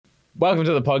Welcome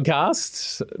to the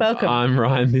podcast. Welcome. I'm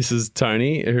Ryan. This is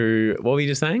Tony. What were you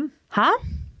just saying? Huh?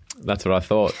 That's what I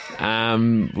thought.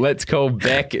 Let's call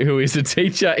Beck, who is a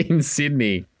teacher in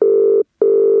Sydney.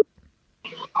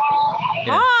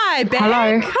 Hi, Beck.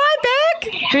 Hello. Hi, Beck.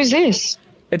 Who's this?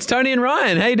 It's Tony and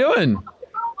Ryan. How you doing? Oh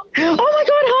my God,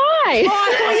 hi. Oh,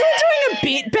 I thought you were doing a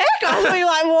bit, Beck. I thought you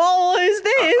were like, whoa, who's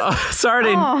this?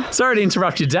 Sorry to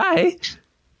interrupt your day.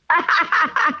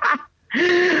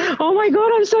 Oh my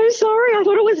God, I'm so sorry. I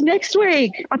thought it was next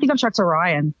week. I think I've chat to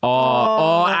Ryan.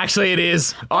 Oh, actually it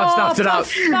is. I've stuffed it up.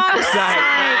 For fuck's sake.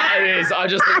 It is. I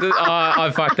just I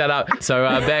fucked that up. So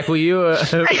Beck, will you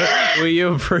approve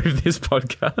this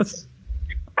podcast?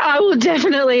 I will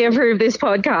definitely approve this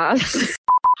podcast.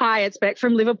 Hi, it's Beck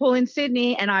from Liverpool in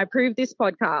Sydney, and I approve this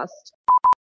podcast.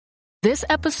 This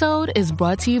episode is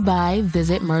brought to you by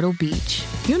Visit Myrtle Beach.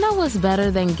 You know what's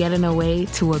better than getting away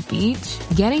to a beach?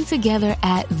 Getting together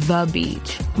at the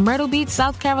beach. Myrtle Beach,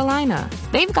 South Carolina.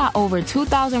 They've got over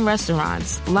 2,000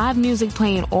 restaurants, live music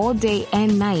playing all day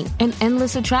and night, and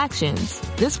endless attractions.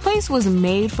 This place was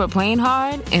made for playing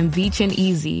hard and beaching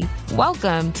easy.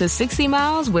 Welcome to 60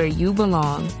 Miles where you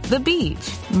belong. The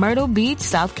beach. Myrtle Beach,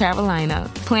 South Carolina.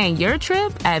 Plan your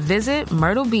trip at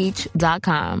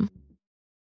visitmyrtlebeach.com.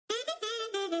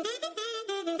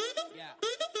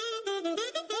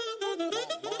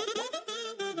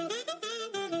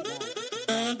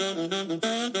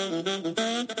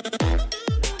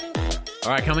 All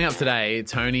right, coming up today,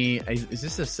 Tony, is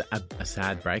this a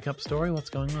sad breakup story? What's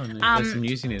going on? There's some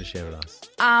news you need to share with us.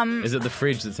 Is it the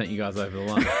fridge that sent you guys over the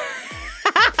line?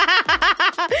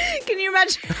 Can you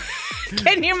imagine?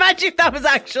 Can you imagine if that was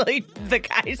actually the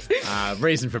case?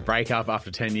 Reason for breakup after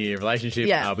a 10-year relationship.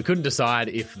 Yeah. We couldn't decide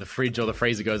if the fridge or the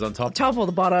freezer goes on top. Top or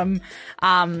the bottom?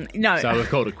 No. So we've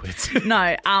called it quits.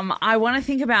 No. I want to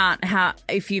think about how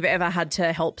if you've ever had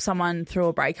to help someone through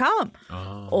a breakup,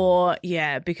 or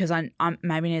because I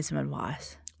maybe need some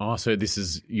advice. Oh, so this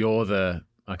is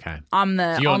okay. I'm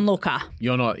the onlooker.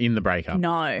 You're not in the breakup.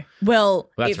 No. Well,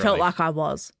 That's it felt relief. like I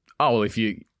was. Oh, well, if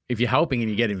you're helping and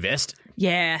you get invested.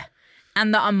 Yeah.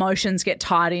 And the emotions get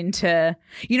tied into,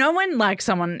 when like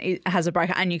someone has a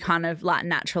breakup and you kind of like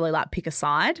naturally like pick a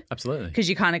side. Absolutely. Because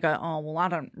you kind of go, oh, well, I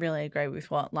don't really agree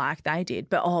with what like they did.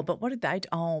 But what did they do?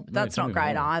 Oh, that's tell not me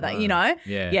great more. either,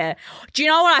 Yeah. Yeah. Do you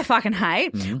know what I fucking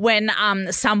hate? Mm-hmm. When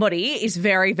somebody is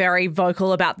very, very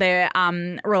vocal about their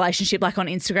relationship like on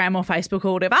Instagram or Facebook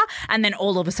or whatever, and then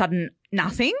all of a sudden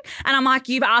nothing. And I'm like,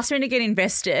 you've asked me to get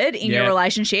invested in your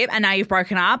relationship and now you've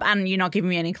broken up and you're not giving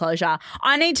me any closure.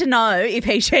 I need to know if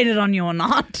he cheated on you or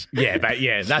not. Yeah,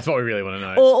 that's what we really want to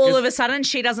know. Or all of a sudden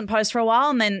she doesn't post for a while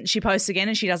and then she posts again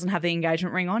and she doesn't have the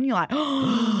engagement ring on. You're like,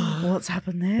 oh, what's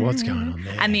happened there? What's going on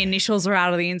there? And the initials are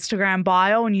out of the Instagram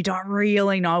bio and you don't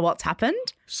really know what's happened.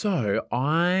 So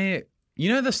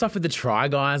the stuff with the Try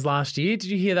Guys last year? Did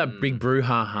you hear that big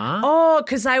brouhaha? Oh,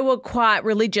 because they were quite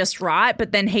religious, right?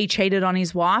 But then he cheated on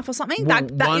his wife or something?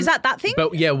 Well, Is that thing?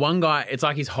 But yeah, one guy, it's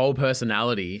like his whole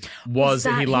personality was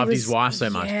that he loved his wife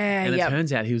so much. Yeah, and it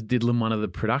turns out he was diddling one of the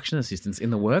production assistants in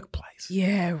the workplace.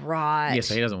 Yeah, right. Yeah,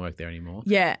 so he doesn't work there anymore.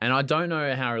 Yeah. And I don't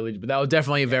know how religious, but they were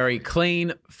definitely a very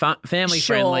clean,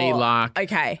 family-friendly,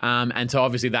 Okay. And so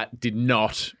obviously that did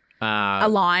not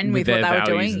align with what their they were values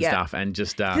doing and stuff, and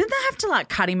just didn't they have to like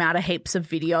cut him out of heaps of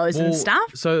videos and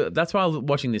stuff? So that's why I was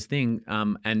watching this thing,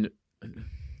 and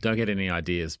don't get any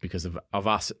ideas because of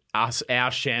us,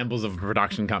 our shambles of a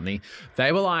production company.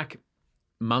 They were like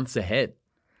months ahead.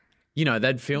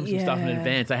 They'd filmed some stuff in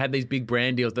advance. They had these big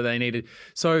brand deals that they needed.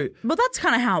 So, well, that's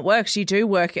kind of how it works. You do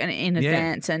work in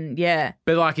advance, and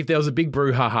But like, if there was a big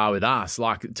brouhaha with us,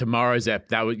 like tomorrow's ep,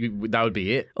 that would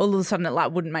be it. All of a sudden, it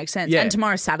like wouldn't make sense. Yeah. And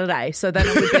tomorrow's Saturday, so then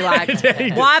it would be like,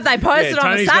 why have they posted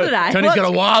on a Saturday? Tony's got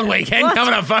a wild weekend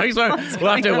coming up, folks. We'll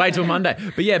have to wait till Monday.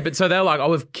 But so they're like,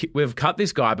 oh, we've cut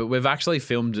this guy, but we've actually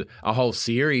filmed a whole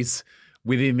series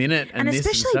with him in it. And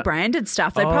especially branded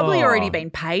stuff. They've probably already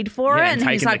been paid for it. And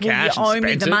he's like, well, you owe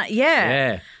me the money.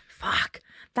 Yeah. Fuck.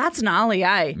 That's gnarly,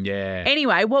 eh? Yeah.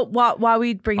 Anyway, why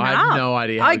we bring that up? I have no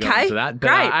idea how we got into that. But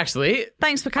great. Actually,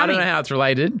 thanks for coming. I don't know how it's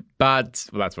related, but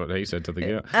that's what he said to the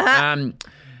girl.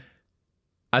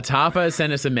 Atapa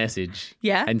sent us a message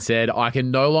and said, I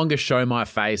can no longer show my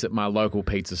face at my local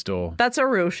pizza store. That's a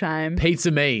real shame.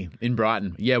 Pizza Me in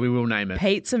Brighton. Yeah, we will name it.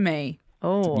 Pizza Me.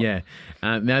 Oh. Yeah.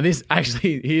 Now this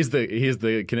actually,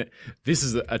 this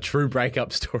is a true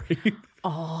breakup story.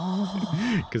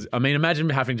 Oh. Because, I mean, imagine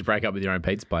having to break up with your own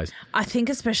pizza place. I think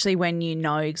especially when you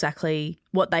know exactly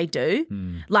what they do.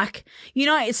 Hmm. Like, you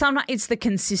know, it's the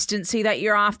consistency that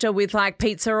you're after with like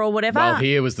pizza or whatever. Well,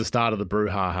 here was the start of the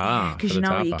brouhaha. Because you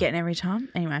know what you're getting every time.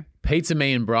 Anyway. Pizza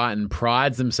Me in Brighton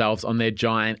prides themselves on their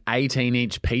giant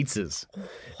 18-inch pizzas.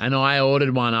 And I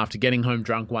ordered one after getting home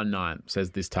drunk one night,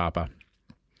 says this tarper.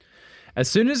 As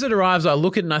soon as it arrives, I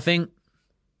look at it and I think,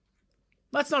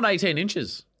 that's not 18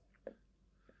 inches.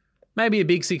 Maybe a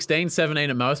big 16, 17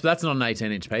 at most, but that's not an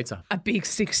 18-inch pizza. A big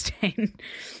 16.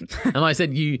 And I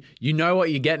said, you know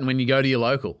what you're getting when you go to your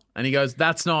local. And he goes,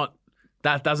 that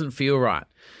doesn't feel right.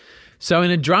 So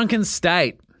in a drunken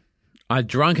state, I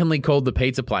drunkenly called the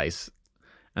pizza place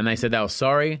and they said they were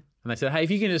sorry. And they said, hey, if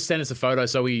you can just send us a photo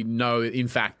so we know, in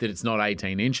fact, that it's not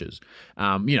 18 inches,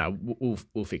 we'll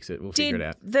fix it. We'll figure it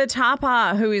out. The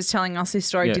tarper who is telling us this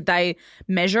story, did they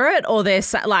measure it or they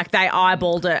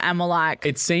eyeballed it and were like...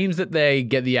 It seems that they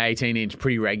get the 18-inch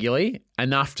pretty regularly,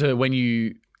 enough to when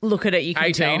you... Look at it, you can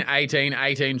 18, tell.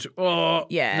 18. Oh,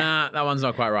 yeah. Nah, that one's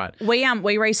not quite right.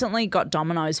 We recently got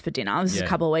Domino's for dinner. This is a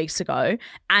couple of weeks ago,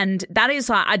 and that is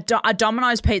like a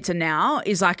Domino's pizza now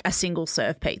is like a single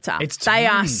serve pizza. It's they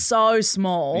are tiny. so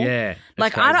small. Yeah,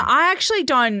 like crazy. I actually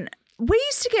don't. We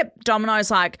used to get Domino's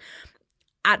like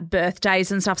at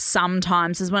birthdays and stuff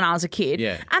sometimes, as when I was a kid.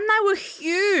 Yeah. And they were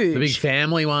huge. The big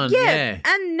family one. Yeah.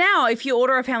 And now if you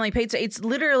order a family pizza, it's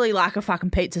literally like a fucking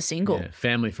pizza single. Yeah,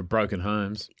 family for broken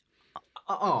homes.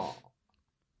 Oh.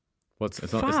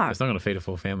 It's not going to feed a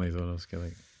full family is what I was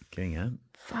getting at.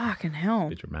 Fucking hell. A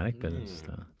bit dramatic, but it's...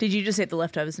 Did you just eat the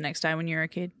leftovers the next day when you were a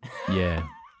kid? Yeah.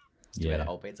 We had a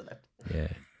whole pizza left. Yeah.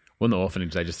 Well, in the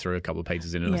orphanage, they just threw a couple of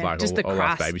pizzas in and it's Yeah, like just the all us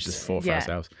crust. babies, just four for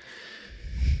ourselves.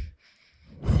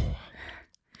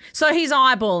 So he's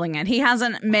eyeballing it. He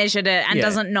hasn't measured it and Yeah.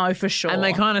 doesn't know for sure. And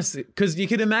they kind of... Because you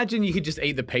could imagine you could just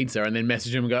eat the pizza and then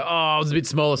message them and go, oh, it was a bit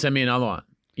smaller, send me another one.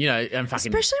 You know, and fucking...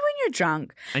 Especially when you're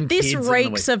drunk. And This kids in the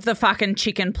reeks week. of the fucking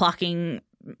chicken plucking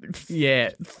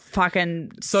Yeah.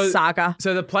 fucking saga.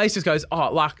 So the place just goes,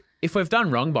 oh, like, if we've done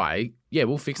wrong by, yeah,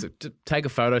 we'll fix it. Take a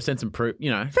photo, send some proof,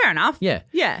 you know. Fair enough. Yeah.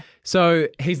 Yeah. So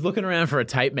he's looking around for a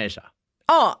tape measure.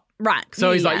 Oh, right.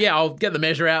 So he's like, yeah, I'll get the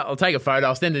measure out. I'll take a photo.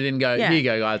 I'll send it in and go, Yeah. here you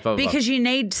go, guys. Blah, blah, blah. Because you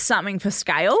need something for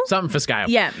scale. Something for scale.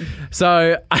 Yeah.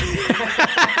 So,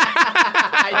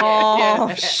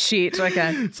 Oh, shit.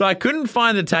 Okay. so I couldn't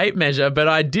find the tape measure, but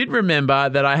I did remember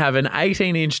that I have an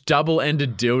 18-inch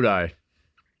double-ended dildo.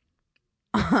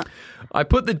 I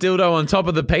put the dildo on top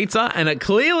of the pizza, and it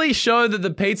clearly showed that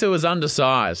the pizza was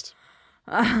undersized.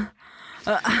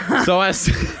 So I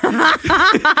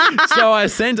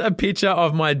sent a picture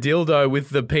of my dildo with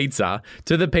the pizza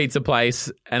to the pizza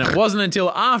place, and it wasn't until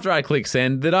after I clicked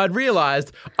send that I'd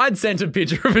realised I'd sent a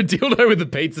picture of a dildo with a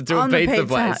pizza to On a the pizza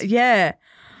place. Yeah.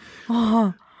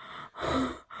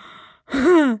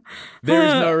 There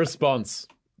is no response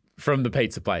from the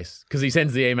pizza place because he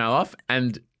sends the email off,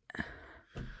 and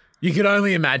you can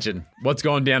only imagine what's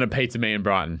gone down at Pizza Me in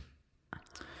Brighton.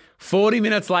 40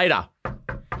 minutes later,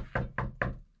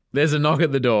 there's a knock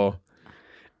at the door,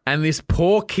 and this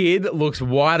poor kid looks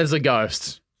white as a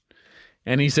ghost.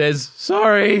 And he says,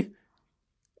 sorry,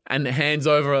 and hands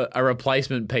over a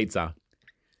replacement pizza.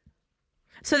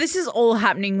 So this is all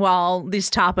happening while this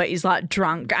tarper is like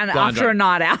drunk and Blind after a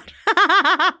night out.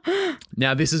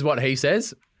 Now, this is what he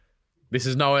says. This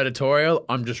is no editorial.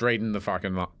 I'm just reading the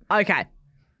fucking lot. Okay.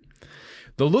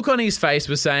 The look on his face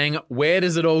was saying, where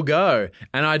does it all go?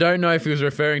 And I don't know if he was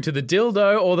referring to the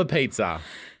dildo or the pizza.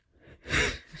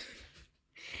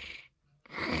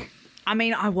 I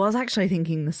mean, I was actually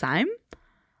thinking the same.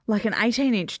 Like an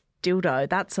 18-inch dildo,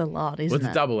 that's a lot, isn't What's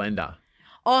it? a double ender?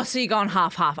 Oh, so you're going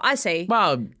half-half. I see.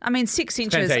 Well, I mean, 6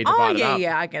 inches. Depends how you Oh, divide it yeah, up.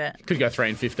 yeah, I get it. could go 3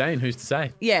 and 15. Who's to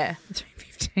say? Yeah,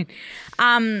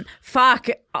 3.15. Fuck.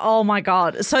 Oh my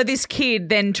God. So this kid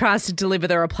then tries to deliver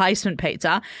the replacement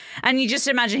pizza, and you just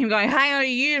imagine him going, "Hang on,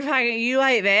 you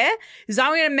wait there, because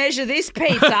I'm going to measure this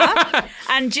pizza,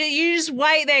 and you just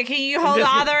wait there. Can you hold the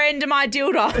other end of my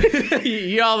dildo?"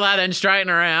 You hold that and straighten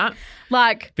her out.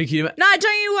 Like, Big human. no,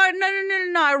 don't you worry.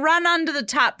 No. Run under the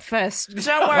tap first.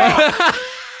 Don't worry.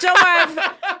 Don't worry.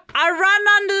 I run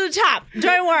under the tap.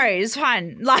 Don't worry. It's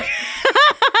fine. Like,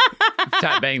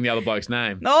 Tap being the other bloke's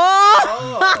name.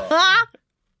 oh.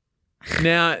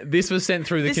 Now, this was sent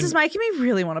through the... This is making me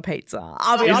really want a pizza.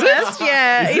 I'll be Is honest. it?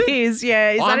 Yeah, it is.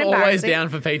 Yeah. Is that I'm always embarrassing? down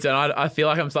for pizza, and I feel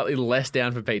like I'm slightly less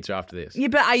down for pizza after this. Yeah,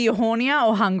 but are you hornier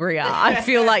or hungrier? I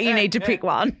feel like you need to pick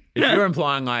one. If you're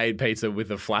implying I eat pizza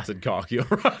with a flaccid cock, you're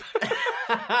right.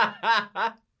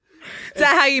 Is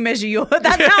that how you measure your?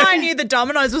 That's how I knew the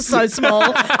Domino's was so small.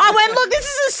 I went, look, this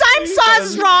is the same size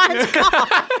as Ryan's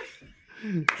car.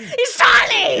 It's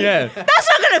tiny. Yeah. That's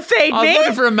not going to feed I was me.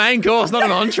 looking for a main course, not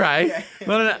an entree.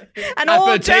 Not An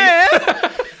hors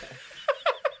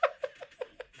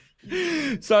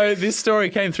So this story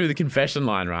came through the confession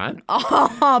line, right?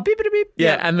 Oh, beep, beep, beep.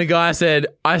 Yeah, and the guy said,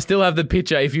 I still have the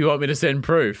picture if you want me to send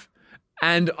proof.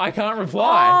 And I can't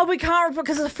reply. Oh, we can't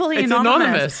because it's fully It's anonymous.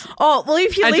 anonymous. Oh, well,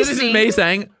 if you're and so listening. this is me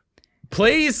saying,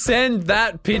 please send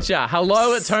that picture.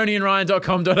 Hello at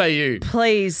tonyandryan.com.au.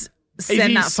 Please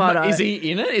send that photo. Is he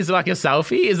in it? Is it like a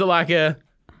selfie? Is it like a...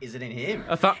 Is it in him?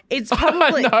 It's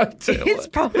probably No, too. it's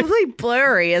probably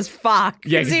blurry as fuck.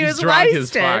 Yeah, 'cause 'cause he he's was drunk wasted.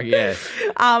 as fuck, yeah.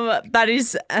 That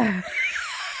is.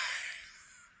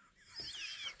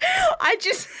 I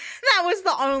just that was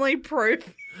the only proof.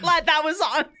 Like that was.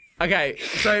 Okay,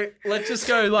 so let's just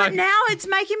go like... Now it's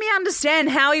making me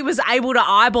understand how he was able to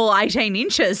eyeball 18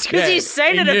 inches because Yeah, he's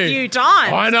seen he it knew. a few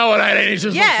times. I know what 18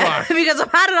 inches Yeah, looks like. because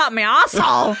I've had it up my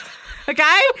arsehole.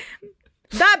 Okay?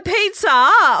 That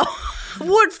pizza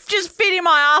would just fit in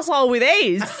my arsehole with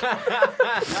ease.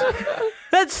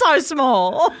 That's so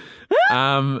small.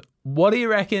 What do you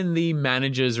reckon the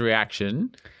manager's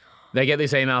reaction? They get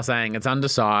this email saying it's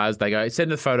undersized. They go,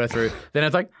 send the photo through. Then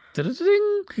it's like,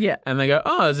 da-da-da-ding. Yeah. And they go,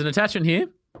 oh, there's an attachment here.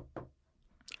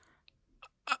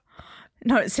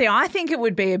 No, see, I think it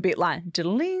would be a bit like,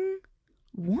 diddling.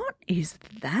 What is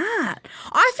that?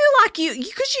 I feel like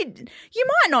you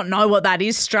might not know what that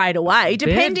is straight away,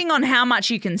 depending on how much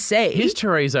you can see. His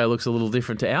chorizo looks a little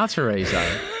different to our chorizo.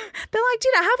 They're like,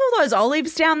 did I have all those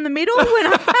olives down the middle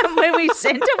when we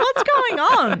sent it? What's going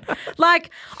on?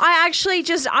 Like,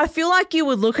 I feel like you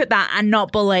would look at that and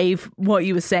not believe what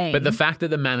you were seeing. But the fact that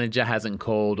the manager hasn't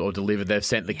called or delivered, they've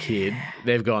sent the kid,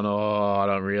 they've gone, oh, I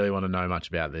don't really want to know much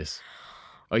about this.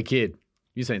 Oh, kid,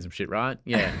 you've seen some shit, right?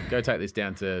 Yeah, go take this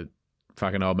down to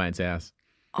fucking old mate's house.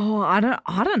 Oh, I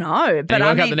don't know. But And he I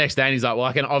woke mean, up the next day and he's like, well,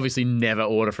 I can obviously never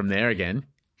order from there again.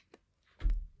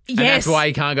 yes. And that's why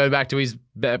he can't go back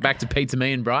to Pizza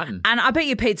Me in Brighton. And I bet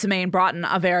you Pizza Me and Brighton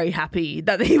are very happy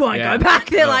that he won't Yeah. go back.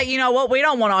 They're Oh. like, you know what? We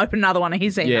don't want to open another one of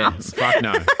his Yeah, emails. fuck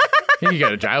no. He could go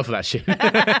to jail for that shit.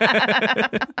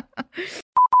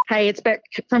 Hey, it's Beck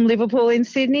from Liverpool in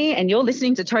Sydney, and you're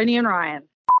listening to Tony and Ryan.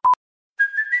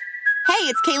 Hey,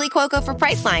 it's Kaylee Cuoco for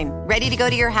Priceline. Ready to go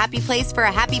to your happy place for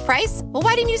a happy price? Well,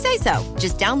 why didn't you say so?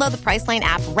 Just download the Priceline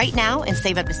app right now and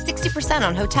save up to 60%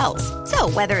 on hotels. So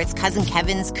whether it's Cousin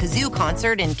Kevin's Kazoo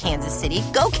Concert in Kansas City,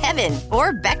 go Kevin,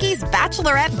 or Becky's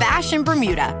Bachelorette Bash in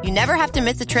Bermuda, you never have to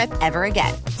miss a trip ever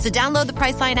again. So download the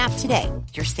Priceline app today.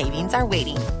 Your savings are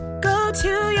waiting. Go to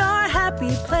your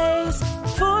happy place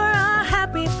for a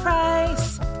happy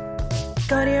price.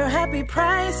 Go to your happy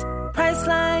price,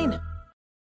 Priceline.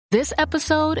 This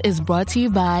episode is brought to you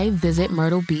by Visit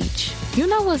Myrtle Beach. You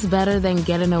know what's better than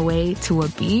getting away to a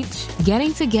beach?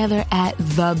 Getting together at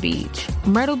the beach.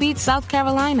 Myrtle Beach, South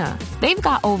Carolina. They've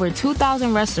got over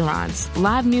 2,000 restaurants,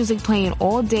 live music playing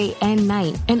all day and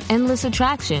night, and endless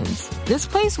attractions. This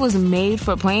place was made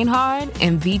for playing hard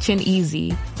and beaching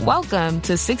easy. Welcome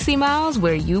to 60 Miles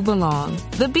where you belong.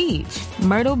 The beach.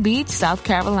 Myrtle Beach, South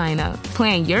Carolina.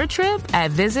 Plan your trip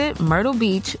at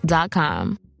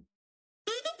visitmyrtlebeach.com.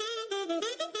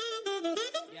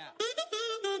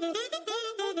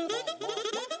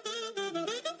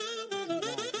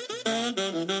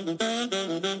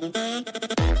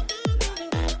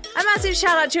 A massive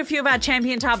shout out to a few of our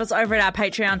champion tappers over at our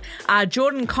Patreon.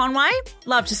 Jordan Conway,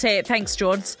 love to see it. Thanks,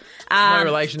 Jords. No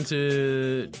relation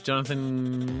to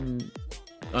Jonathan...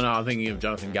 Oh, no, I'm thinking of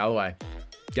Jonathan Galway.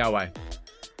 Who am I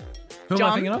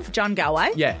thinking of? John Galway.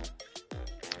 Yeah.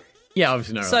 Yeah,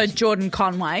 obviously no So relation. Jordan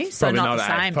Conway, so Probably not not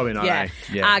the A. same. Probably not yeah.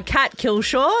 A. Yeah. Kat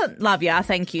Kilshaw, love ya,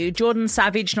 thank you. Jordan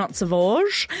Savage, not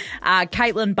Savage.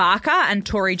 Caitlin Barker and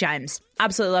Tori James.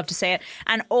 Absolutely love to see it.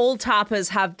 And all tarpers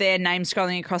have their names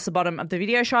scrolling across the bottom of the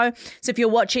video show. So if you're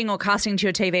watching or casting to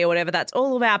your TV or whatever, that's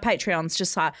all of our Patreons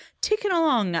just ticking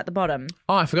along at the bottom.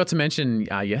 Oh, I forgot to mention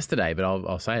yesterday, but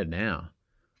I'll say it now.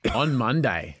 On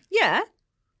Monday, Yeah.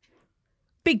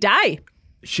 Big day.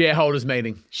 shareholders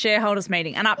meeting. Shareholders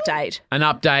meeting, an update. An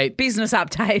update. Business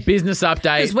update. Business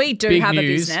update. Because we do big have a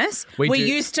news. business. We We do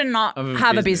used to not have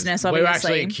have a business, obviously. We were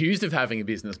actually accused of having a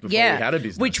business before we had a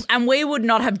business. And we would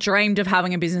not have dreamed of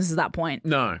having a business at that point.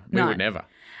 No, we No. would never.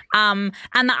 And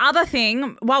the other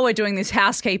thing, while we're doing this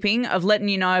housekeeping of letting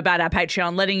you know about our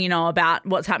Patreon, letting you know about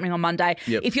what's happening on Monday,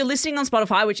 Yep. if you're listening on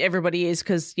Spotify, which everybody is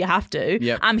because you have to,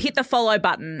 Yep. hit the follow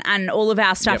button and all of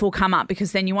our stuff Yep. will come up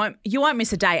because then you won't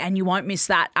miss a day and you won't miss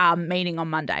that meeting on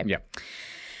Monday. Yeah.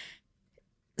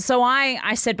 So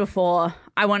I said before,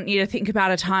 I want you to think about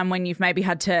a time when you've maybe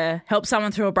had to help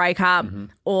someone through a breakup,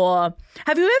 or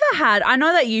have you ever had? I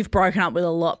know that you've broken a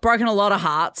lot of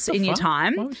hearts in your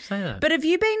time. Why would you say that? But have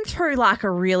you been through like a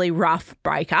really rough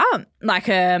breakup, like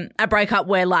a breakup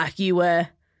where like you were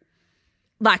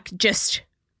like just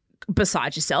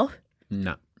beside yourself?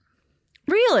 No.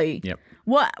 Really? Yep.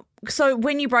 What? So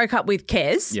when you broke up with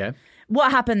Kez, Yeah.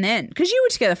 what happened then? Because you were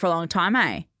together for a long time,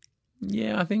 eh?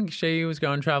 Yeah, I think she was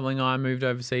going travelling. I moved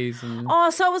overseas. And Oh,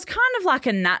 so it was kind of like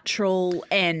a natural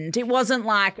end. It wasn't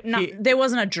like there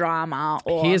wasn't a drama.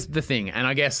 Or here's the thing, and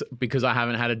I guess because I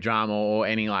haven't had a drama or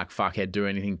any like fuckhead do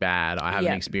anything bad, I haven't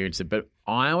Yeah. experienced it. But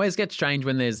I always get strange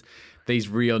when there's these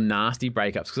real nasty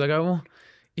breakups because I go, well,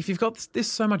 if you've got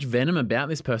this so much venom about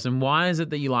this person, why is it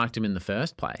that you liked him in the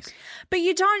first place? But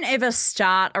you don't ever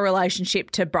start a relationship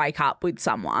to break up with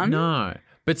someone. No.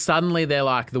 But suddenly they're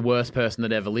like the worst person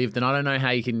that ever lived. And I don't know how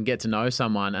you can get to know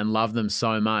someone and love them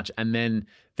so much and then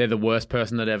they're the worst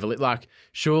person that ever lived. Like,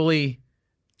 surely,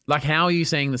 like, how are you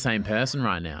seeing the same person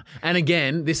right now? And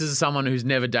again, this is someone who's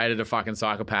never dated a fucking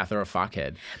psychopath or a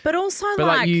fuckhead. But also But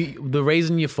like the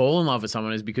reason you fall in love with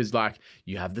someone is because like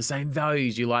you have the same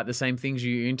values, you like the same things,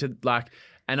 you're into like,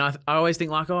 and I always think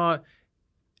like, oh,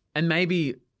 and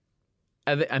maybe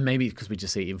because we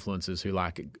just see influencers who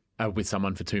like are with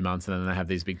someone for 2 months and then they have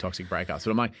these big toxic breakups.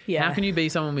 But I'm like, Yeah. how can you be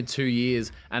someone with 2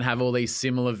 years and have all these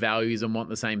similar values and want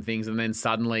the same things and then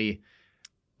suddenly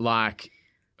like,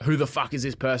 who the fuck is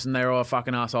this person? They're all a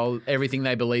fucking asshole. Everything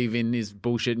they believe in is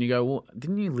bullshit. And you go, well,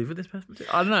 didn't you live with this person?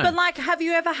 I don't know. But like, have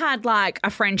you ever had like a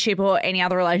friendship or any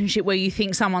other relationship where you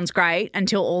think someone's great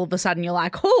until all of a sudden you're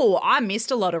like, oh, I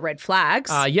missed a lot of red flags?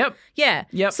 Yep. Yeah.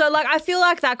 Yep. So like, I feel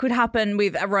like that could happen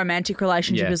with a romantic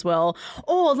relationship Yeah. as well.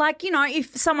 Or like, you know,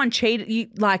 if someone cheated, you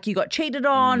got cheated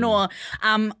on or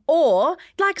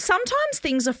like sometimes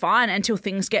things are fine until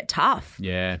things get tough.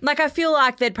 Yeah. Like I feel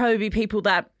like there'd probably be people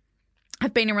that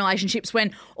have been in relationships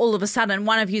when all of a sudden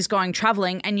one of you's going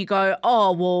traveling and you go,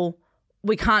 oh, well,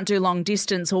 we can't do long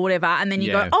distance or whatever. And then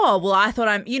you Yeah. go, oh, well, I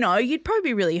thought you'd probably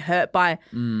be really hurt by,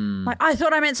 like, I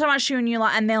thought I meant so much to you. And you're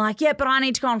like, and they're like, yeah, but I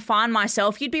need to go and find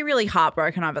myself. You'd be really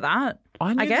heartbroken over that.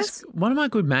 I guess. One of my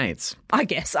good mates, I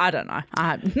guess. I don't know.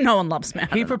 No one loves me. I he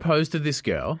don't know. proposed to this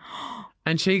girl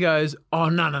and she goes, oh,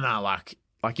 no,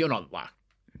 like you're not like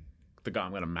the guy I'm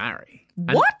going to marry.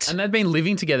 And, What? And they'd been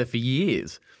living together for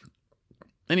years.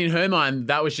 And in her mind,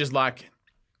 that was just like,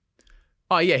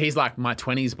 oh, yeah, he's like my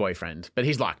 20s boyfriend, but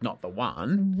he's like not the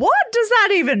one. What does that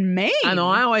even mean? And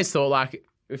I always thought like,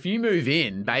 if you move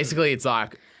in, basically it's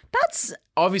like, That's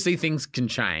obviously things can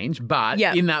change, but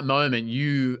Yeah. in that moment,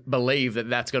 you believe that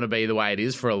that's going to be the way it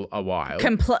is for a while.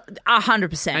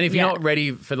 100%. And if you're yeah. not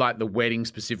ready for like the wedding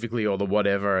specifically or the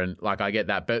whatever, and like I get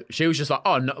that, but she was just like,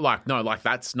 oh no, like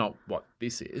that's not what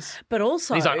this is. But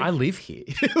also, And he's like, I live here.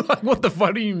 Like, what the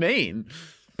fuck do you mean?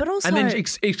 but also, And then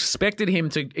expected him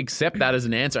to accept that as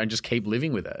an answer and just keep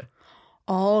living with her.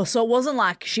 oh, so it wasn't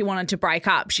like she wanted to break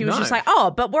up. She was No. just like,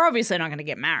 oh, but we're obviously not going to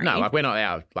get married. No, like we're not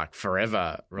our like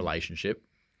forever relationship.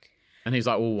 And he's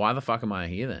like, well, why the fuck am I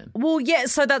here then? Well, yeah.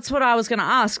 So that's what I was going to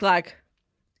ask. Like,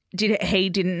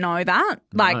 didn't know that?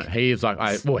 Like, No, he was like,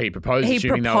 he proposed, he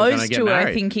assuming they were going to proposed get to her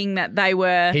married. thinking that they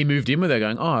were. He moved in with her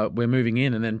going, oh, we're moving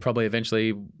in and then probably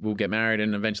eventually we'll get married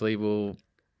and eventually we'll...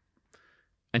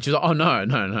 And she's like, oh, no.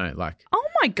 Like, Oh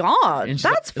my god, and she's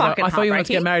that's like, fucking I thought you wanted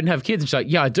to get heartbreaking. married and have kids. And she's like,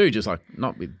 yeah, I do, just like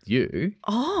not with you.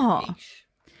 Oh,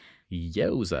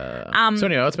 Yowza. So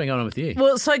anyway, what's been going on with you?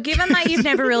 well. So given that you've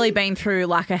never really been through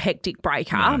like a hectic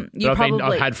breakup, No. you But probably.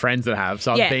 I've had friends that have,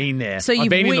 so Yeah. I've been there. So I've you've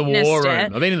been in the witnessed war room.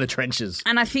 it. I've been in the trenches.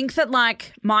 And I think that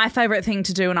like my favorite thing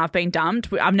to do when I've been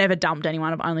dumped, I've never dumped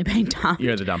anyone. I've only been dumped.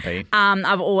 You're the dumpy.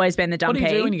 I've always been the What dumpy. do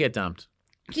you do when you get dumped?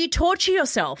 You torture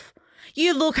yourself.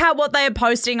 You look at what they are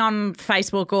posting on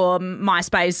Facebook or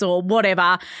MySpace or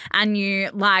whatever, and you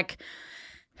like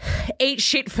eat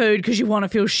shit food because you want to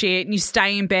feel shit, and you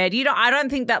stay in bed. I don't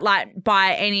think that like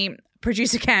by any.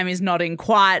 Producer Cam is nodding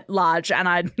quite large, and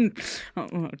I'll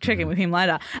check in with him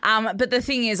later. But the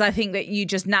thing is, I think that you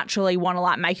just naturally want to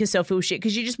like make yourself feel shit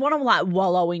because you just want to like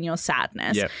wallow in your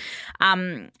sadness. Yep.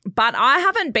 But I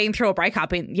haven't been through a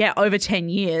breakup in over 10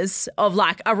 years of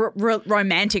like a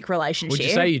romantic relationship. Would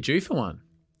you say you're due for one?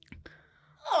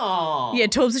 Yeah,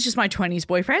 Torbs is just my 20s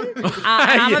boyfriend. And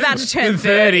I'm about to turn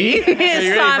 30. You're ready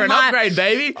So for I'm an like, upgrade,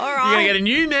 baby. all You're right. going to get a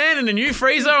new man and a new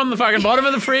freezer on the fucking bottom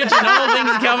of the fridge and the whole thing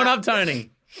is coming up,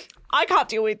 Tony. I can't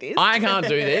deal with this. I can't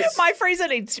do this. My freezer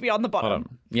needs to be on the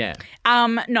bottom. Yeah.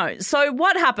 No. So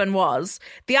what happened was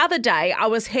the other day I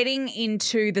was heading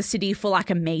into the city for like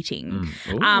a meeting.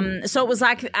 So it was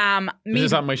like This mid-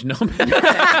 is something we should know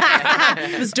about.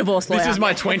 it was divorce lawyer. This is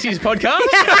my 20s podcast?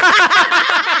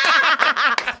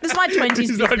 This is my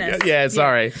 20s business. Yeah,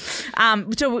 sorry.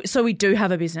 So we do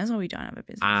have a business or we don't have a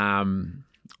business?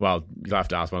 Well, you'll have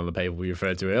to ask one of the people we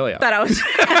referred to earlier. That I was.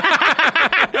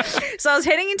 So I was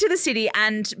heading into the city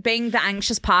and being the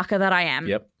anxious parker that I am.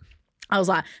 Yep. I was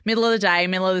like, middle of the day,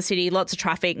 middle of the city, lots of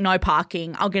traffic, no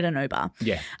parking. I'll get an Uber.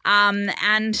 Yeah.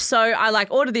 And so I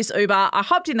like ordered this Uber. I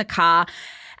hopped in the car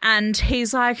and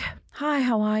he's like, hi,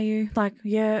 how are you? Like,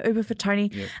 yeah, Uber for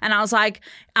Tony. Yep. And I was like,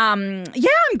 yeah,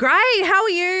 I'm great. How are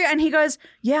you? And he goes,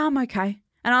 yeah, I'm okay.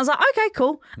 And I was like, okay,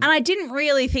 cool. And I didn't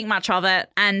really think much of it.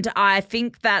 And I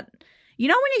think that, you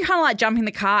know, when you kind of like jump in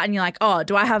the car and you're like, oh,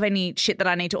 do I have any shit that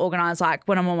I need to organise like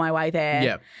when I'm on my way there?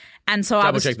 Yeah. And so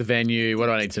Double check the venue. What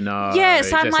do I need to know? Yeah, so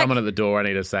Is I'm there like- someone at the door I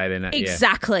need to say then?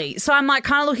 Exactly. So I'm like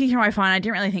kind of looking through my phone. I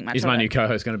didn't really think much Is of my it. new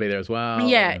co-host going to be there as well?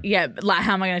 Yeah. Like,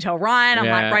 how am I going to tell Ryan? I'm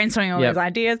like Yeah. brainstorming all Yep. these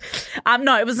ideas.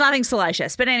 No, it was nothing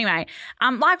salacious. But anyway,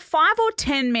 like 5 or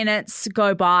 10 minutes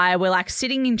go by. We're like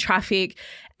sitting in traffic.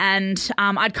 And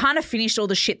I'd kind of finished all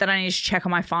the shit that I needed to check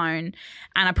on my phone.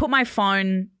 And I put my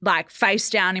phone like face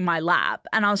down in my lap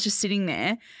and I was just sitting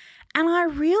there. And I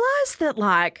realised that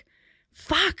like,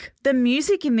 fuck, the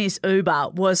music in this Uber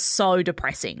was so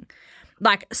depressing.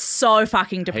 Like so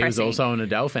fucking depressing. He was also an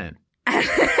Adele fan.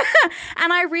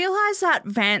 And I realised that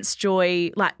Vance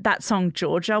Joy, like that song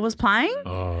Georgia was playing.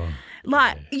 Oh.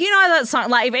 Like, you know that song,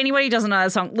 like if anybody doesn't know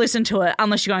that song, listen to it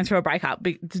unless you're going through a breakup.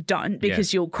 Don't,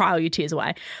 because you'll cry all your tears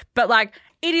away. But like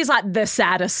it is like the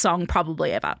saddest song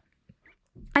probably ever.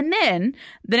 And then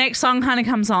the next song kind of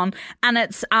comes on and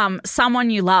it's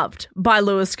Someone You Loved by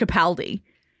Lewis Capaldi.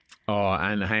 Oh,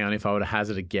 and hang on, if I were to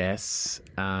hazard a guess,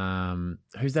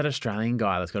 who's that Australian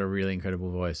guy that's got a really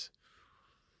incredible voice?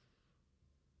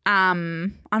 I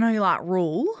know you like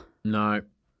Rule. No.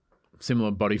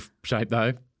 Similar body shape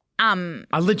though. I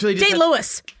literally just Dean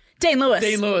Lewis. Dean Lewis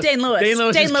Dean Lewis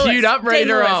Dean is queued up, ready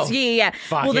to roll. Yeah.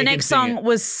 Fuck, well, the he can next sing song it.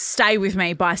 was Stay With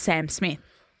Me by Sam Smith.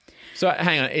 So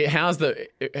hang on,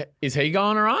 is he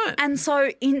going all right? And so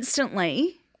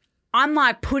instantly, I'm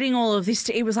like putting all of this,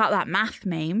 it was like that math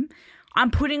meme.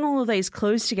 I'm putting all of these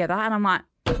clues together and I'm like,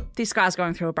 this guy's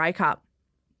going through a breakup.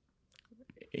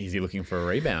 Is he looking for a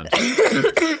rebound?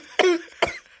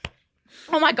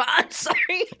 Oh my God, sorry.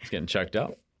 He's getting choked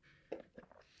up. Oh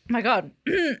my God.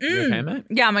 You okay, mate?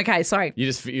 Yeah, I'm okay, sorry.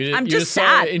 I'm I'm you're just so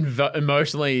sad.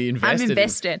 Emotionally invested. I'm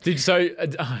invested.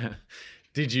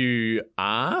 Did you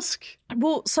ask?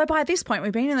 Well, so by this point,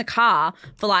 we've been in the car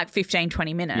for like 15,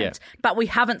 20 minutes, but we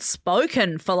haven't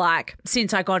spoken for like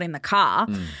since I got in the car.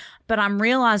 But I'm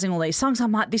realising all these songs.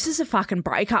 I'm like, this is a fucking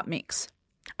breakup mix.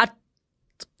 A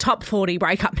top 40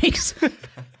 breakup mix.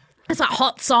 It's like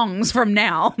hot songs from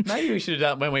now. Maybe we should have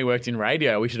done when we worked in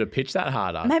radio. We should have pitched that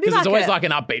harder. Maybe because like it's always a- like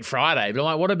an upbeat Friday. But I'm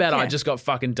like, what about I Yeah. just got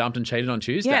fucking dumped and cheated on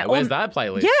Tuesday? Yeah, or- Where's that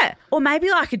playlist? Yeah. Or maybe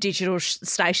like a digital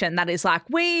station that is like,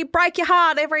 we break your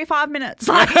heart every 5 minutes.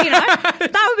 Like, you know, that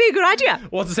would be a good idea.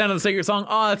 What's the sound of the secret song?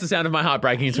 Oh, that's the sound of my heart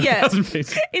breaking into Yeah. 1,000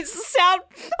 pieces. It's the sound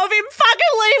of him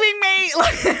fucking leaving me.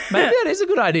 Like, Maybe that is a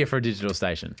good idea for a digital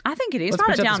station. I think it is. Let's Write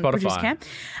pitch it that down, to producer Spotify.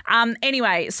 Cam.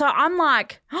 Anyway, so I'm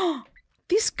like, oh,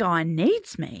 this guy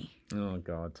needs me. Oh,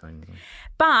 God, Tony.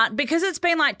 But because it's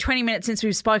been like 20 minutes since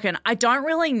we've spoken, I don't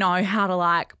really know how to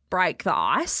like break the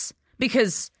ice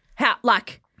because how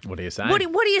like What do you say? what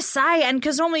do you say? And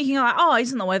because normally you can go like, oh,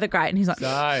 isn't the weather great? And he's like,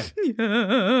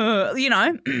 So, you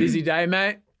know, busy day,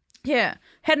 mate. yeah,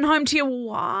 heading home to your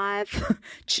wife,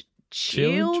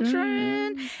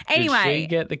 children. Anyway, Did she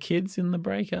get the kids in the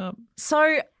breakup?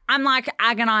 so I'm like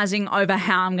agonizing over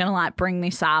how I'm going to like bring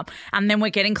this up. And then we're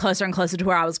getting closer and closer to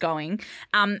where I was going.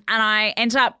 And I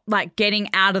ended up like getting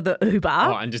out of the Uber.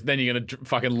 Oh, and just then you're going to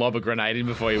fucking lob a grenade in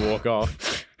before you walk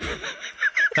off.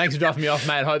 Thanks for dropping me off,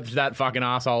 mate. Hope that fucking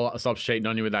asshole stops cheating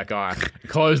on you with that guy.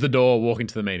 Close the door, walk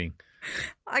into the meeting.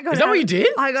 Is that what you did?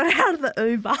 I got out of the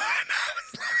Uber.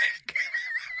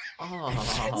 And I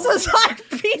was like, so it's like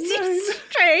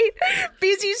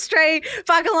busy street,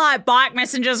 fucking like bike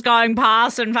messengers going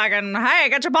past and fucking, hey,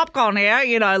 get your popcorn here.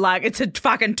 You know, like it's a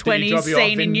fucking Did he 20s drop you off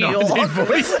scene in New York. Nazi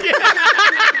voice?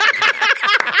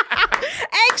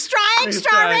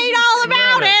 Extra, read all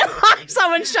about it. Like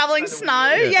someone shoveling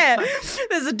snow. Yeah.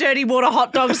 There's a dirty water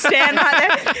hot dog stand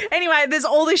right there. Anyway, there's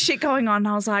all this shit going on. And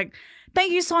I was like,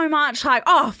 thank you so much. Like,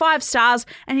 5 stars.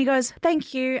 And he goes,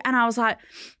 thank you. And I was like,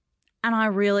 and I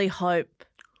really hope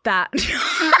that.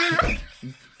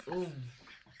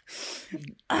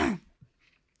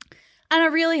 And I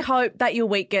really hope that your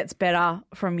week gets better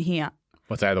from here.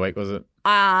 What day of the week was it?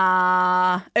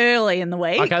 Early in the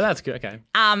week. Okay, that's good. Okay.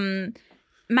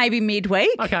 Maybe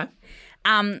midweek. Okay.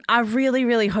 I really,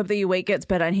 really hope that your week gets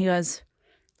better. And he goes,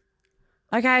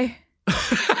 okay.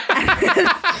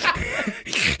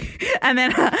 And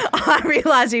then I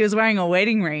realized he was wearing a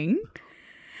wedding ring.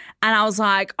 And I was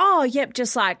like, oh,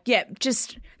 just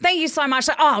thank you so much.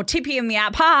 Like, oh, I'll tip you in the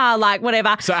app, like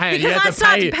whatever. So hang on, because I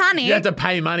started to panic. You had to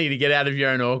pay money to get out of your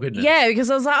own awkwardness. Yeah,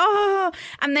 because I was like, oh.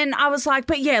 And then I was like,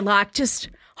 but yeah, like just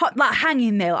hang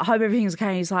in there. I hope everything's okay.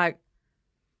 And he's like,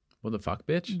 what the fuck,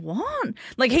 bitch? what?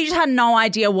 Like he just had no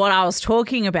idea what I was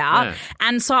talking about. Yeah.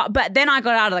 And so, but then I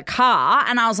got out of the car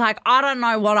and I was like, I don't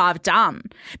know what I've done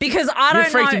because I don't know.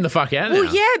 You freaked him the fuck out now.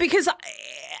 Well, yeah, because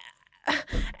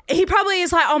he probably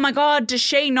is like, oh my God, does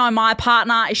she know my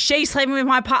partner? Is she sleeping with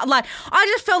my partner? Like, I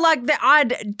just felt like that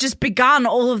I'd just begun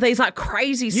all of these like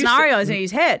crazy scenarios in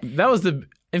his head. That was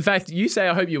in fact, you say,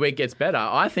 I hope your week gets better.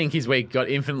 I think his week got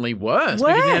infinitely worse.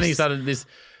 Because then he started this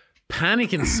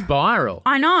panic and spiral.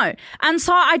 I know. And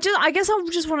so I guess I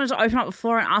just wanted to open up the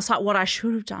floor and ask like what I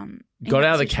should have done. Got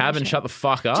out of the cab and shut the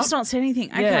fuck up. Just not said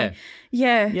anything. Okay.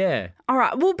 Yeah. All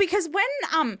right. Well, because when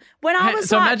I was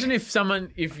so imagine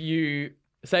if you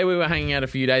say we were hanging out a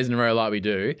few days in a row like we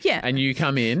do, and you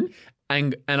come in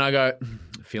and I go,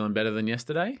 feeling better than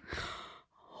yesterday?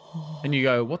 And you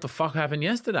go, what the fuck happened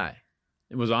yesterday?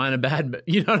 Was I in a bad mood?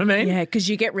 You know what I mean? Yeah, because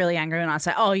you get really angry when I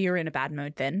say, oh, you're in a bad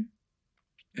mood then.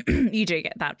 You do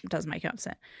get that. It does make you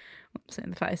upset. Upset in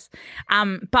the face.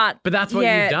 But that's what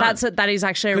you've done. That is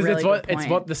actually a really good point. It's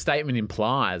what the statement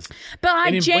implies. But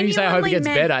I genuinely when you say I hope it gets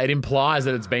better, it implies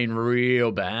that it's been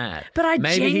real bad. But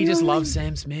maybe he just loves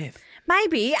Sam Smith.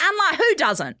 Maybe. And like, who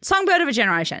doesn't? Songbird of a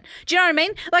generation. Do you know what I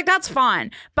mean? Like, that's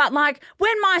fine. But like,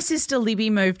 when my sister Libby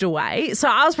moved away, so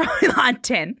I was probably like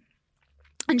 10.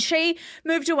 And she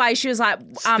moved away. She was like,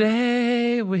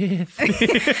 stay with me.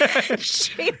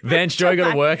 Vance Joy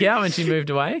got a workout when she moved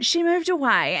away? She moved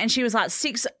away and she was like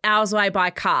 6 hours away by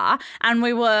car and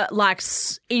we were like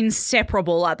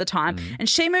inseparable at the time. And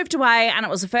she moved away and it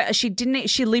was the first,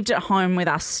 she lived at home with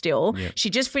us still. Yep. She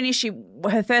just finished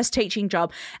her first teaching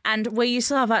job and we used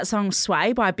to love that song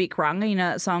Sway by Bic Runga. You know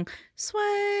that song?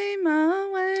 Sway my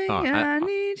way, I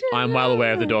need you. I'm well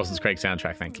aware of the Dawson's Creek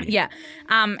soundtrack, thank you. Yeah.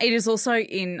 It is also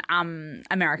in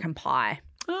American Pie.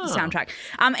 Soundtrack.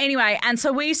 Anyway, and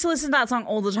so we used to listen to that song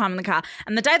all the time in the car.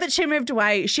 And the day that she moved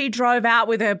away, she drove out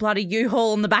with her bloody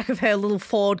U-Haul on the back of her little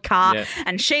Ford car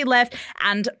and she left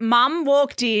and Mum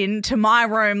walked in to my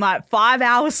room like 5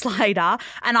 hours later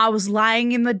and I was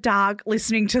laying in the dark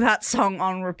listening to that song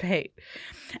on repeat.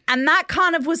 And that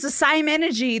kind of was the same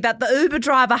energy that the Uber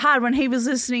driver had when he was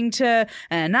listening to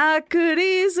And I Could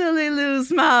Easily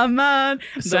Lose My Mind.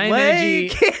 Same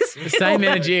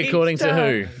energy according to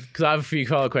who? Because I have a few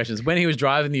questions. When he was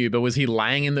driving the Uber, was he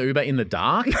laying in the Uber in the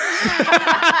dark? He's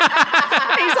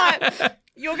like,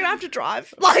 you're going to have to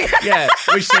drive. Like, yeah.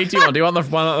 Which seat do you want? Do you want the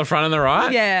one at the front and the right?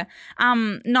 Yeah.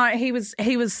 No, he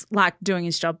was like doing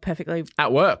his job perfectly.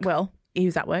 At work? Well. He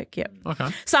was at work, yep. Okay.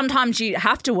 Sometimes you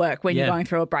have to work when you're going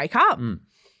through a breakup.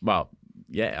 Well,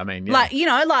 yeah, I mean, yeah. Like, you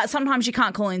know, like sometimes you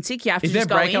can't call in sick. You have to just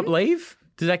go in. Is there breakup leave?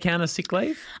 Does that count as sick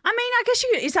leave? I mean, I guess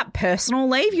is that personal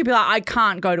leave? You'd be like, I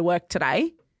can't go to work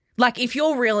today. Like, if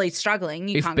you're really struggling,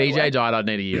 you can't go to work. If BJ died, I'd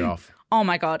need a year off. Oh,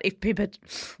 my God. If Pippa...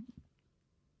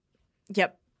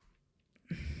 Yep.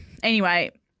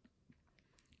 Anyway,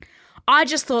 I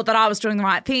just thought that I was doing the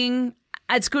right thing.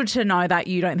 It's good to know that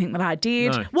you don't think that I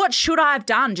did. No. What should I have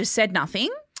done? Just said nothing?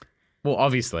 Well,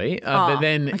 obviously. But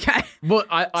then... Okay. Well,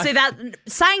 See, that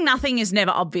saying nothing is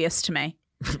never obvious to me.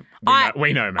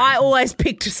 we know, mate. I always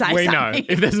pick to say something. We know.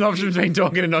 If there's an option between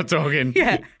talking and not talking,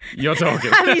 you're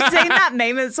talking. Have you seen that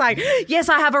meme? It's like, yes,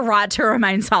 I have a right to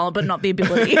remain silent, but not the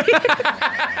ability.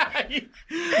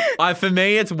 For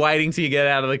me, it's waiting till you get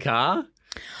out of the car.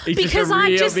 It's because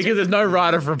because there's no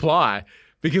right of reply.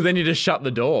 Because then you just shut the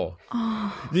door.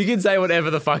 Oh. You can say whatever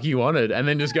the fuck you wanted and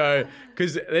then just go,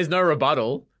 because there's no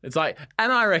rebuttal. It's like,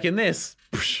 and I reckon this.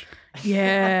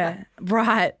 Yeah,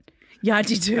 right. Yeah, I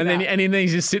did do that. And then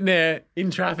he's just sitting there in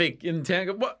traffic in town.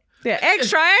 Go, what? Yeah,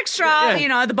 extra, you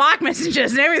know, the bike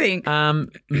messengers and everything.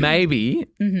 Maybe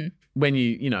when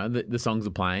you know, the songs are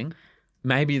playing,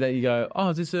 maybe that you go, oh,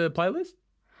 is this a playlist?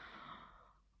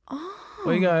 Oh.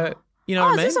 Or you go, you know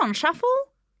what I mean? Is this on shuffle?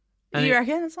 Do you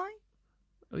reckon it's like?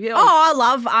 Yeah. Oh, I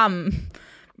love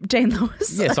Dean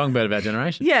Lewis. Yeah, Songbird of Our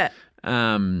Generation. Yeah.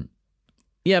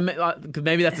 Yeah,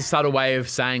 maybe that's a subtle way of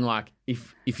saying like,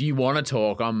 if you want to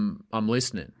talk, I'm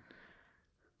listening.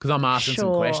 because I'm asking some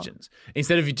Sure. questions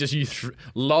instead of you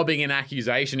lobbing an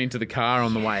accusation into the car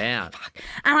on the way out.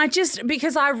 And I just,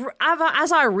 because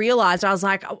as I realised, I was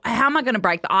like, how am I going to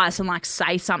break the ice and like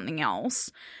say something else?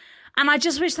 And I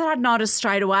just wish that I'd noticed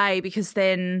straight away because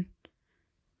then,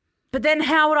 but then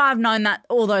how would I have known that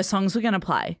all those songs were going to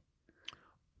play?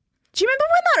 Do you remember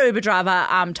when that Uber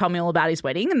driver told me all about his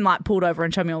wedding and like pulled over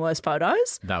and showed me all those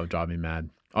photos? That would drive me mad.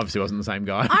 Obviously, it wasn't the same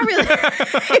guy. I really,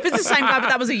 it was the same guy, but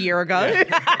that was a year ago.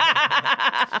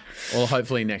 Well,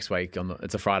 hopefully next week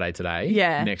it's a Friday today.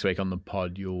 Yeah. Next week on the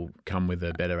pod, you'll come with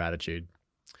a better attitude.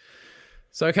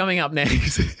 So coming up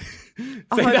next, see,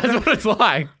 that's what it's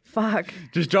like. Fuck.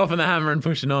 Just dropping the hammer and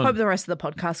pushing on. Hope the rest of the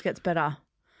podcast gets better.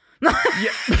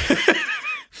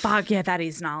 Fuck, yeah, that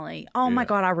is gnarly. Oh, my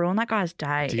God, I ruined that guy's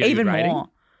day. Did you get Even your rating? more.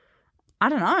 I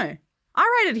don't know.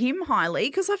 I rated him highly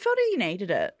because I felt he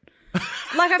needed it.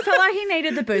 Like, I felt like he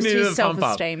needed the boost to needed his the pump up.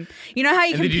 self-esteem. You know how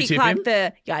you And can did you pick tip like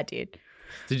him? Yeah, I did.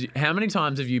 How many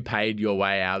times have you paid your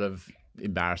way out of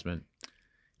embarrassment?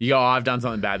 You go, I've done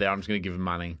something bad there. I'm just going to give them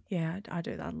money. Yeah, I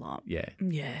do that a lot. Yeah.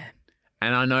 Yeah.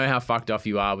 And I know how fucked off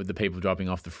you are with the people dropping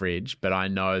off the fridge, but I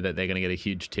know that they're going to get a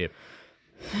huge tip.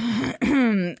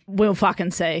 We'll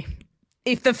fucking see.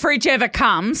 If the fridge ever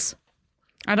comes,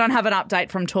 I don't have an update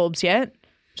from Torbs yet,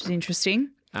 which is interesting.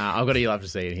 I've got to love to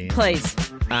see it here. Please.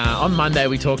 On Monday,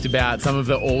 we talked about some of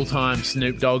the all-time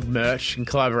Snoop Dogg merch and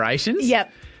collaborations.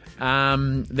 Yep.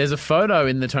 There's a photo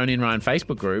in the Tony and Ryan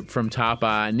Facebook group from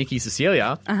Tarpa Nikki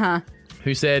Cecilia,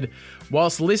 who said,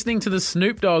 whilst listening to the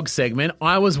Snoop Dogg segment,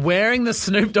 I was wearing the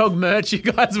Snoop Dogg merch you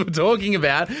guys were talking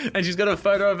about. And she's got a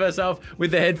photo of herself with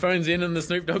the headphones in and the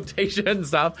Snoop Dogg t-shirt and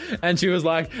stuff. And she was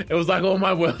like, it was like all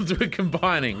my worlds were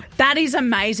combining. That is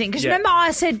amazing. Because Yeah. remember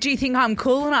I said, do you think I'm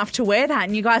cool enough to wear that?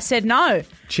 And you guys said no.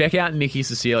 Check out Nikki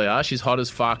Cecilia. She's hot as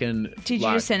fucking. Did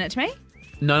you just send it to me?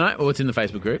 No. Oh, it's in the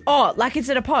Facebook group. Oh, like is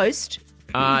it a post?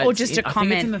 Or It's just a I comment?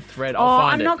 think it's in the thread. I'll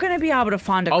find I'm it. not going to be able to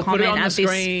find a I'll comment put it on the at this.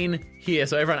 screen here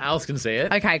so everyone else can see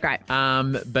it. Okay, great.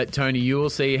 But Tony, you will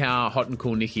see how hot and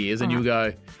cool Nikki is, and you'll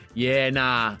go, yeah,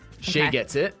 nah, she Okay.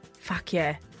 gets it. Fuck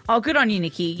yeah. Oh, good on you,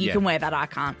 Nikki. You Yeah. can wear that. I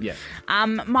can't. Yeah.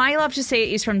 My love to see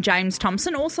it is from James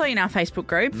Thompson, also in our Facebook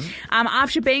group.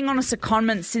 After being on a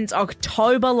secondment since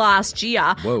October last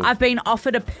year, Whoa. I've been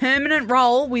offered a permanent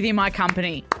role within my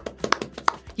company.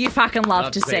 You fucking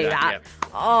love to see that. yep.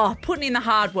 Oh, putting in the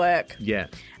hard work. Yeah.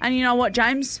 And you know what,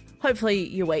 James? Hopefully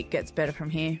your week gets better from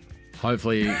here.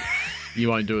 Hopefully you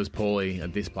won't do as poorly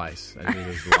at this place as you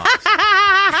did as last.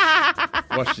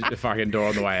 Watch the fucking door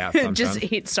on the way out, sunshine. Just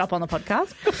hit stop on the podcast.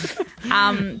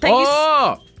 Thank you.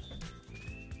 Oh!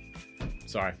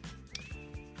 Sorry.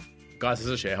 Guys,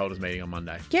 there's a shareholders meeting on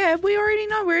Monday. Yeah, we already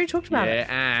know. We already talked about it.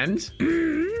 Yeah, and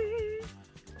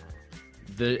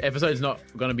the episode's not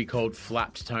going to be called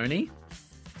Flapped Tony.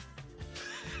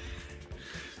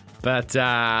 But,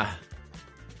 fuck,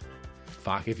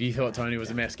 if you thought Tony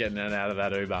was a mess getting it out of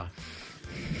that Uber.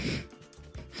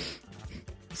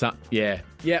 So, yeah.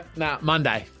 Yep,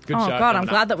 Monday. Good Oh, show. God, I'm coming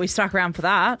glad up. that we stuck around for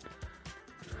that.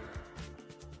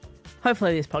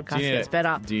 Hopefully this podcast Do you need gets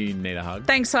better. Do you need a hug?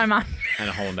 Thanks so much. And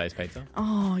a hollandaise pizza?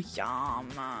 Oh, yum.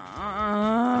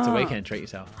 It's a weekend. Treat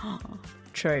yourself.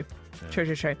 True.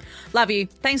 True. Love you.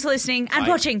 Thanks for listening and Bye.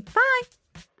 watching. Bye.